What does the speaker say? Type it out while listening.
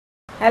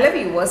Hello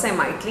viewers, I am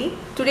Maitli.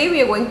 Today we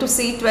are going to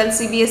see 12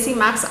 CBSE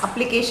Maths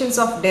Applications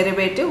of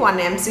Derivative, one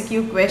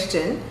MCQ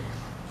question.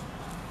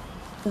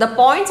 The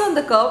points on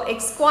the curve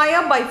x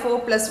square by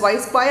 4 plus y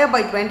square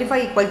by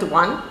 25 equal to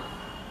 1,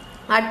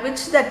 at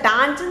which the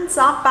tangents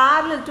are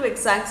parallel to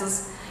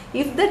x-axis.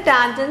 If the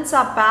tangents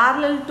are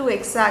parallel to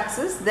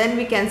x-axis, then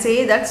we can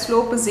say that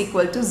slope is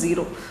equal to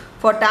 0.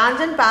 For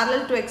tangent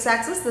parallel to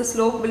x-axis, the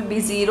slope will be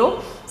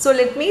 0. So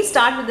let me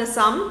start with the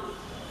sum.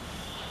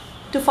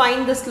 To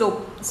find the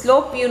slope.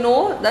 Slope, you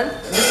know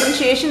that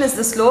differentiation is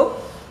the slope.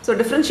 So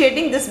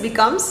differentiating this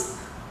becomes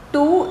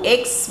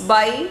 2x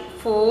by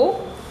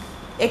 4,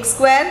 x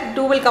square,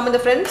 2 will come in the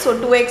front. So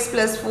 2x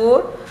plus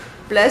 4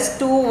 plus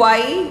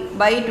 2y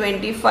by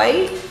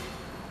 25.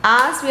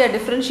 As we are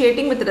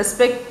differentiating with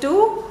respect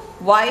to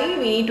y,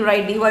 we need to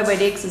write dy by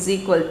dx is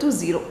equal to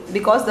 0.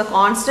 Because the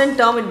constant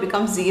term, it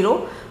becomes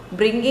 0.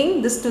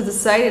 Bringing this to the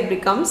side, it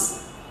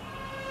becomes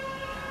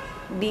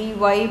dy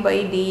by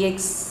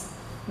dx.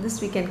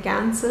 This we can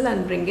cancel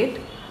and bring it.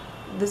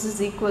 This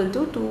is equal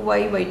to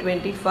 2y by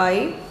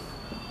 25.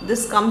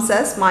 This comes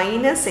as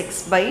minus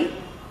x by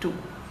 2.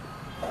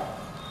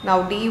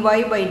 Now dy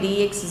by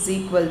dx is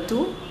equal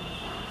to,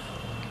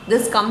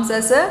 this comes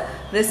as a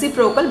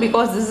reciprocal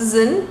because this is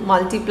in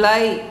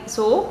multiply.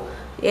 So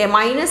a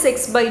minus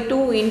x by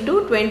 2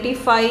 into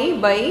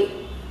 25 by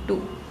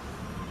 2.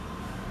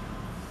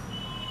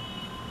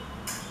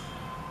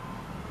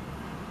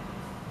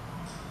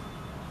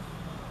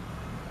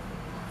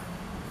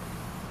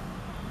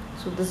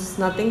 So this is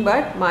nothing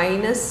but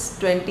minus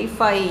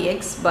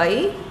 25x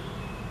by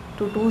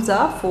 2 2s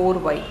are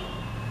 4y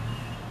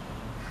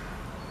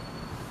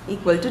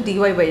equal to dy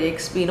by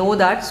dx. We know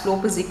that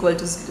slope is equal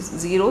to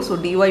 0. So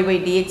dy by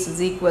dx is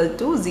equal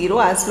to 0.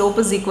 As slope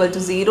is equal to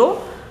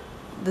 0,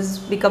 this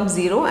becomes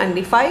 0. And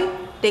if I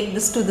take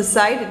this to the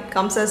side, it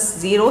comes as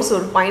 0.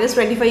 So minus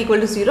 25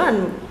 equal to 0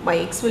 and my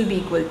x will be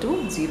equal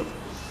to 0.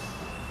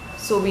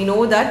 So we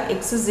know that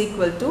x is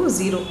equal to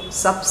 0.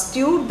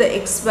 Substitute the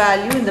x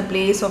value in the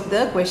place of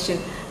the question.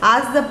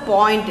 As the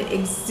point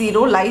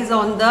x0 lies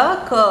on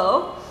the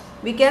curve,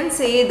 we can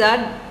say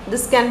that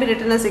this can be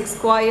written as x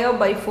square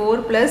by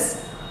 4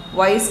 plus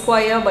y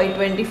square by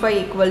 25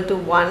 equal to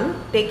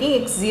 1.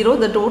 Taking x0,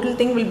 the total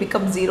thing will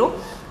become 0.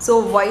 So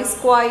y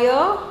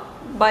square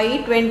by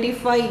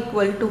 25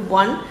 equal to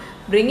 1.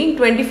 Bringing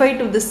 25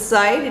 to this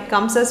side, it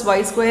comes as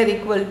y square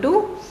equal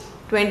to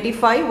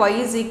 25, y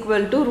is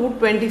equal to root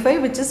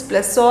 25, which is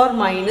plus or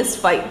minus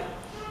 5.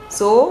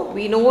 So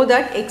we know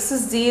that x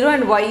is 0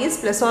 and y is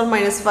plus or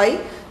minus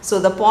 5. So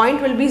the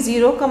point will be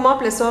 0 comma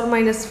plus or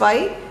minus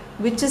 5,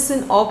 which is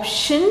in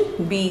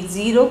option B.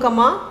 0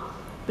 comma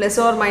plus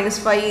or minus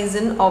 5 is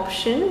in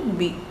option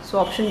B. So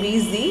option B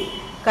is the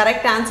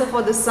correct answer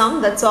for this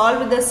sum. That's all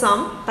with the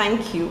sum.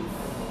 Thank you.